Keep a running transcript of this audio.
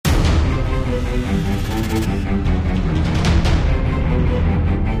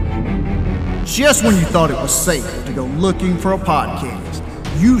Just when you thought it was safe to go looking for a podcast,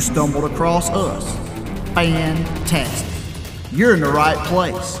 you stumbled across us. Fantastic. You're in the right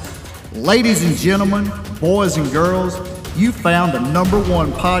place. Ladies and gentlemen, boys and girls, you found the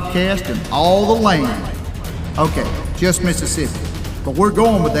 #1 podcast in all the land. Okay, just Mississippi, but we're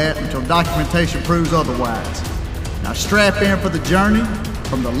going with that until documentation proves otherwise. Now strap in for the journey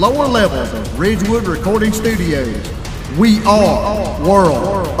from the lower levels of Ridgewood Recording Studios. We are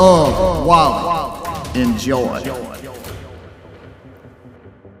World of Wally. Enjoy.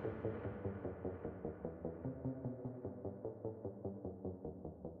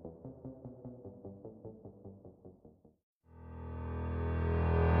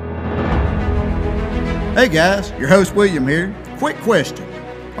 Hey guys, your host William here. Quick question.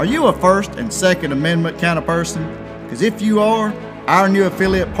 Are you a First and Second Amendment kind of person? Because if you are, our new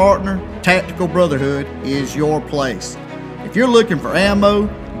affiliate partner, Tactical Brotherhood, is your place. If you're looking for ammo,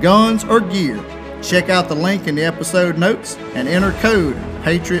 guns, or gear, check out the link in the episode notes and enter code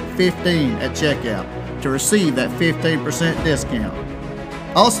PATRIOT15 at checkout to receive that 15% discount.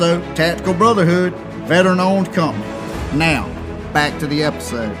 Also, Tactical Brotherhood, veteran-owned company. Now, back to the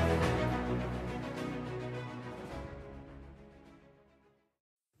episode.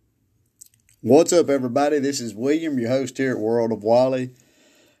 What's up, everybody? This is William, your host here at World of Wally.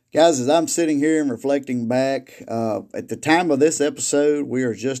 Guys, as I'm sitting here and reflecting back, at the time of this episode, we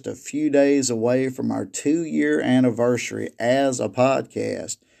are just a few days away from our 2-year anniversary as a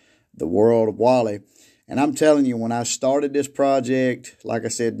podcast, The World of Wally. And I'm telling you, when I started this project, like I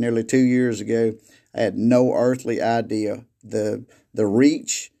said, nearly 2 years ago, I had no earthly idea the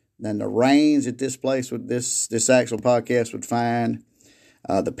reach and the range that this place would, this actual podcast would find.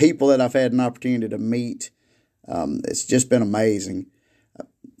 The people that I've had an opportunity to meet, it's just been amazing.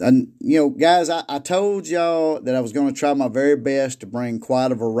 And, you know, guys, I told y'all that I was going to try my very best to bring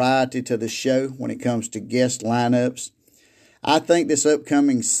quite a variety to the show when it comes to guest lineups. I think this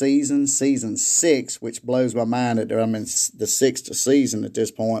upcoming season 6, which blows my mind that I'm in the 6th season at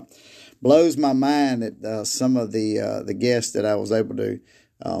this point, blows my mind that some of the guests that I was able to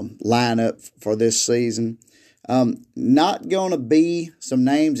line up for this season. Not going to be some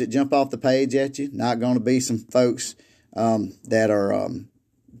names that jump off the page at you. Not going to be some folks that are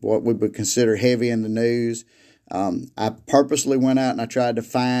what we would consider heavy in the news. I purposely went out and I tried to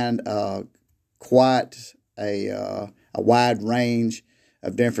find quite a wide range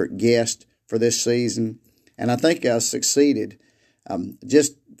of different guests for this season, and I think I succeeded.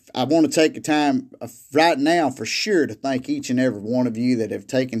 I want to take the time right now for sure to thank each and every one of you that have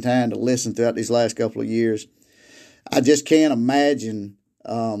taken time to listen throughout these last couple of years. I just can't imagine,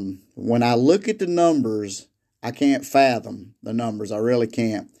 when I look at the numbers, I can't fathom the numbers. I really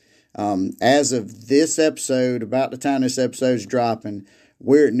can't. As of this episode, about the time this episode's dropping,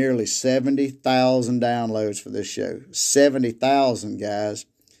 we're at nearly 70,000 downloads for this show. 70,000, guys.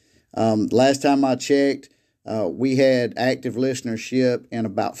 Last time I checked, we had active listenership in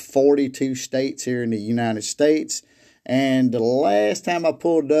about 42 states here in the United States. And the last time I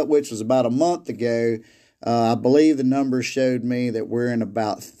pulled it up, which was about a month ago, I believe the numbers showed me that we're in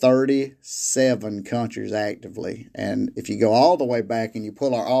about 37 countries actively. And if you go all the way back and you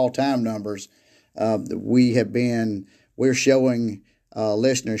pull our all-time numbers, we're showing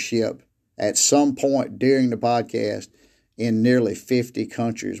listenership at some point during the podcast in nearly 50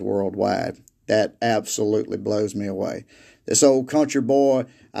 countries worldwide. That absolutely blows me away. This old country boy,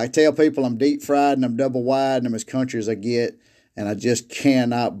 I tell people I'm deep fried and I'm double wide and I'm as country as I get. And I just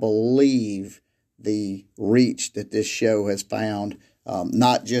cannot believe the reach that this show has found,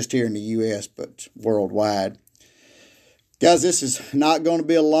 not just here in the U.S., but worldwide. Guys, this is not going to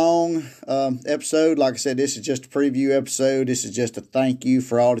be a long episode. Like I said, this is just a preview episode. This is just a thank you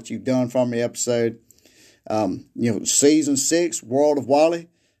for all that you've done for me episode. Season 6, World of Wally.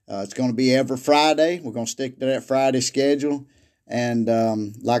 It's going to be every Friday. We're going to stick to that Friday schedule. And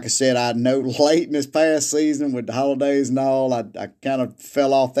like I said, I know late in this past season with the holidays and all, I kind of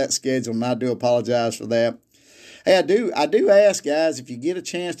fell off that schedule, and I do apologize for that. Hey, I do ask, guys, if you get a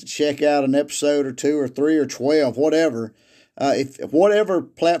chance to check out an episode or 2 or 3 or 12, whatever, if whatever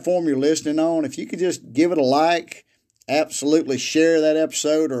platform you're listening on, if you could just give it a like, absolutely share that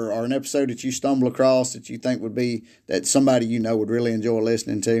episode or an episode that you stumble across that you think would be, that somebody you know would really enjoy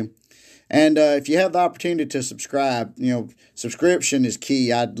listening to. And if you have the opportunity to subscribe, subscription is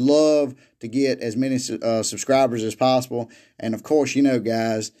key. I'd love to get as many subscribers as possible. And, of course,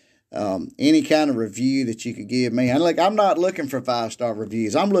 guys, any kind of review that you could give me. And, I'm not looking for 5-star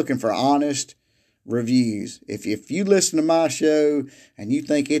reviews. I'm looking for honest, reviews. If you listen to my show and you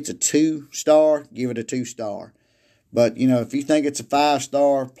think it's a 2-star, give it a 2-star. But, if you think it's a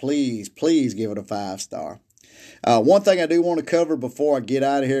 5-star, please give it a 5-star. One thing I do want to cover before I get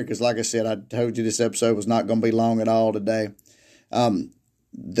out of here, because like I said, I told you this episode was not going to be long at all today.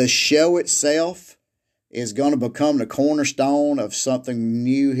 The show itself is going to become the cornerstone of something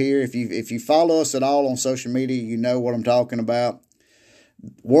new here. If you follow us at all on social media, you know what I'm talking about.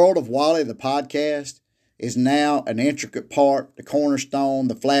 World of Wally, the podcast, is now an intricate part, the cornerstone,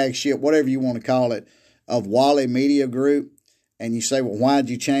 the flagship, whatever you want to call it, of Wally Media Group. And you say, well, why did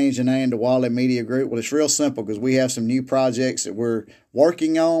you change the name to Wally Media Group? Well, it's real simple, because we have some new projects that we're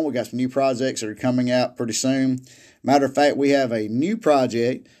working on. We got some new projects that are coming out pretty soon. Matter of fact, we have a new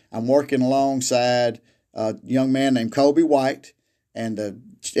project. I'm working alongside a young man named Kobe White, and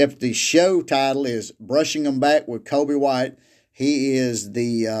the show title is Brushing Them Back with Kobe White. He is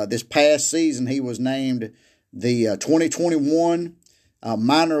this past season, he was named the 2021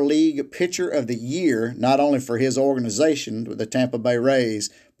 Minor League Pitcher of the Year, not only for his organization, the Tampa Bay Rays,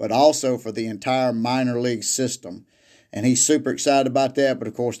 but also for the entire minor league system. And he's super excited about that. But,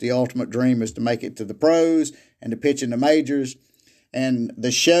 of course, the ultimate dream is to make it to the pros and to pitch in the majors. And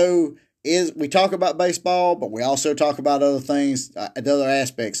the show is, we talk about baseball, but we also talk about other things, other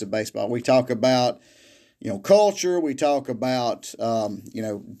aspects of baseball. We talk about culture. We talk about,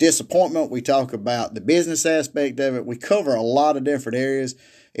 disappointment. We talk about the business aspect of it. We cover a lot of different areas.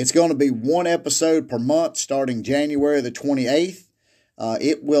 It's going to be one episode per month starting January the 28th.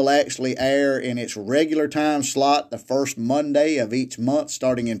 It will actually air in its regular time slot the first Monday of each month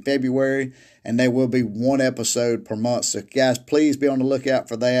starting in February, and there will be one episode per month. So, guys, please be on the lookout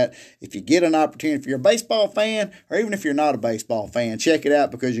for that. If you get an opportunity, if you're a baseball fan, or even if you're not a baseball fan, check it out,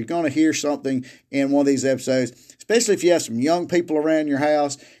 because you're going to hear something in one of these episodes, especially if you have some young people around your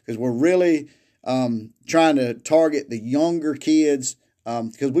house, because we're really trying to target the younger kids,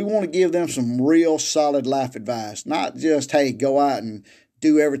 because we want to give them some real solid life advice, not just, hey, go out and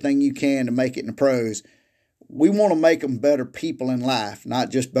do everything you can to make it in the pros. We want to make them better people in life,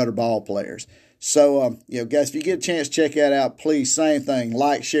 not just better ball players. So, guys, if you get a chance to check that out, please, same thing,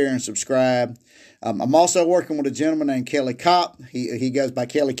 like, share, and subscribe. I'm also working with a gentleman named Kelly Kopp. He goes by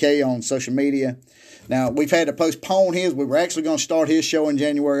Kelly K on social media. Now, we've had to postpone his. We were actually going to start his show in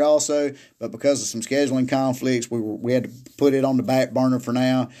January also, but because of some scheduling conflicts, we had to put it on the back burner for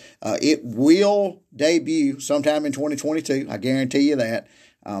now. It will debut sometime in 2022. I guarantee you that.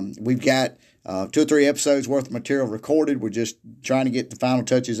 We've got 2 or 3 episodes worth of material recorded. We're just trying to get the final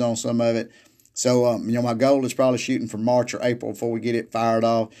touches on some of it. So, my goal is probably shooting for March or April before we get it fired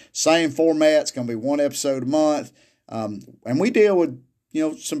off. Same format. It's going to be one episode a month. And we deal with,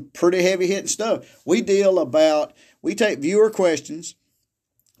 some pretty heavy hitting stuff. We take viewer questions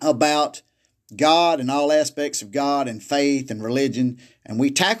about God and all aspects of God and faith and religion, and we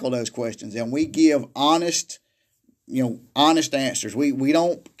tackle those questions, and we give honest answers. We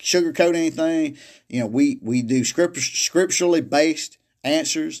don't sugarcoat anything. We do scripturally based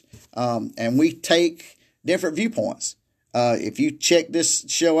answers, and we take different viewpoints. If you check this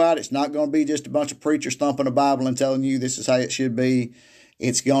show out, it's not going to be just a bunch of preachers thumping a Bible and telling you this is how it should be.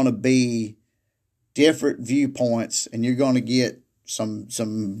 It's going to be different viewpoints, and you're going to get some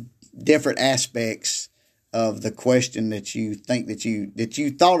different aspects of the question that you think that you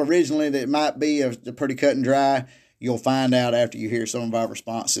thought originally that it might be a pretty cut and dry. You'll find out after you hear some of our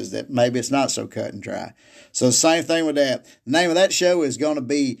responses that maybe it's not so cut and dry. So the same thing with that. The name of that show is going to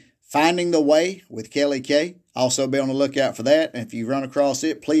be Finding the Way with Kelly K. Also be on the lookout for that. And if you run across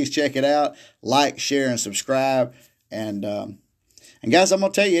it, please check it out. Like, share, and subscribe. And guys, I'm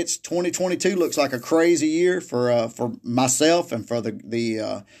going to tell you, it's 2022 looks like a crazy year for myself and for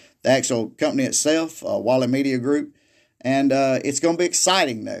the actual company itself, Wally Media Group. And it's going to be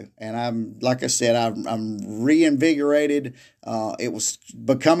exciting, though. And like I said, I'm reinvigorated. It was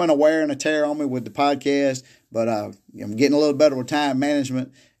becoming a wear and a tear on me with the podcast, but I'm getting a little better with time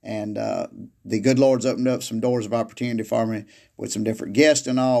management. And the good Lord's opened up some doors of opportunity for me with some different guests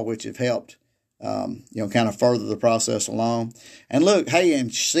and all, which have helped, kind of further the process along. And look, hey,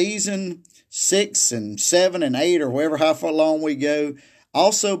 in season 6 and 7 and 8 or how far long we go,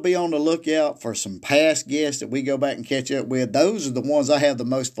 also be on the lookout for some past guests that we go back and catch up with. Those are the ones I have the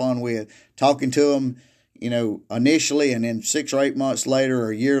most fun with, talking to them, initially, and then 6 or 8 months later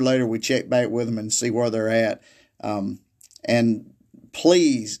or a year later, we check back with them and see where they're at. And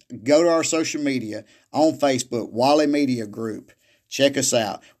please go to our social media on Facebook, Wally Media Group. Check us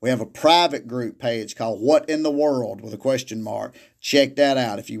out. We have a private group page called What in the World with a question mark. Check that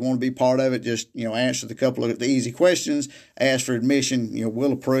out. If you want to be part of it, just, answer the couple of the easy questions, ask for admission,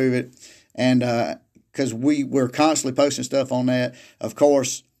 we'll approve it. And because we're constantly posting stuff on that. Of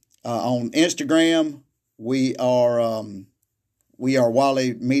course, on Instagram, we are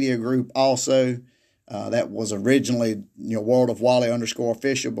Wally Media Group also. That was originally, World of Wally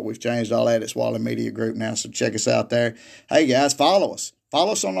 _official, but we've changed all that. It's Wally Media Group now, so check us out there. Hey, guys, follow us.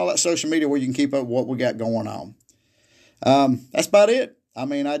 Follow us on all that social media where you can keep up with what we got going on. That's about it. I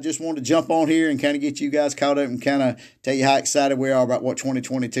mean, I just wanted to jump on here and kind of get you guys caught up and kind of tell you how excited we are about what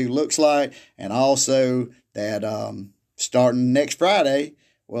 2022 looks like. And also that starting next Friday,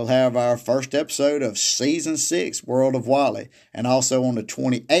 we'll have our first episode of Season 6, World of Wally. And also on the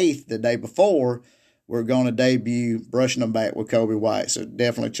 28th, the day before, we're going to debut Brushing Them Back with Kobe White. So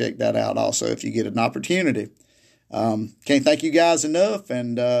definitely check that out also if you get an opportunity. Can't thank you guys enough,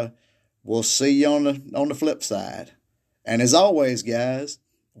 and we'll see you on the flip side. And as always, guys,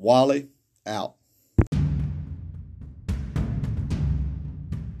 Wally out.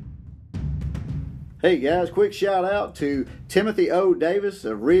 Hey guys, quick shout out to Timothy O. Davis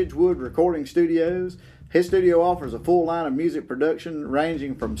of Ridgewood Recording Studios. His studio offers a full line of music production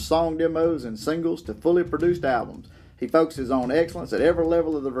ranging from song demos and singles to fully produced albums. He focuses on excellence at every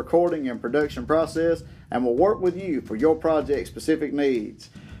level of the recording and production process and will work with you for your project-specific needs.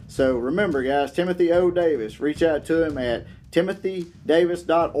 So remember, guys, Timothy O. Davis. Reach out to him at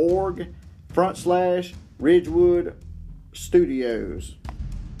timothydavis.org/Ridgewood Studios.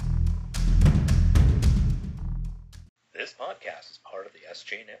 This podcast is part of the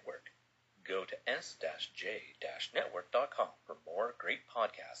SJ Network. Go to s-j-network.com for more great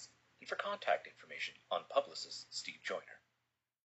podcasts and for contact information on publicist Steve Joyner.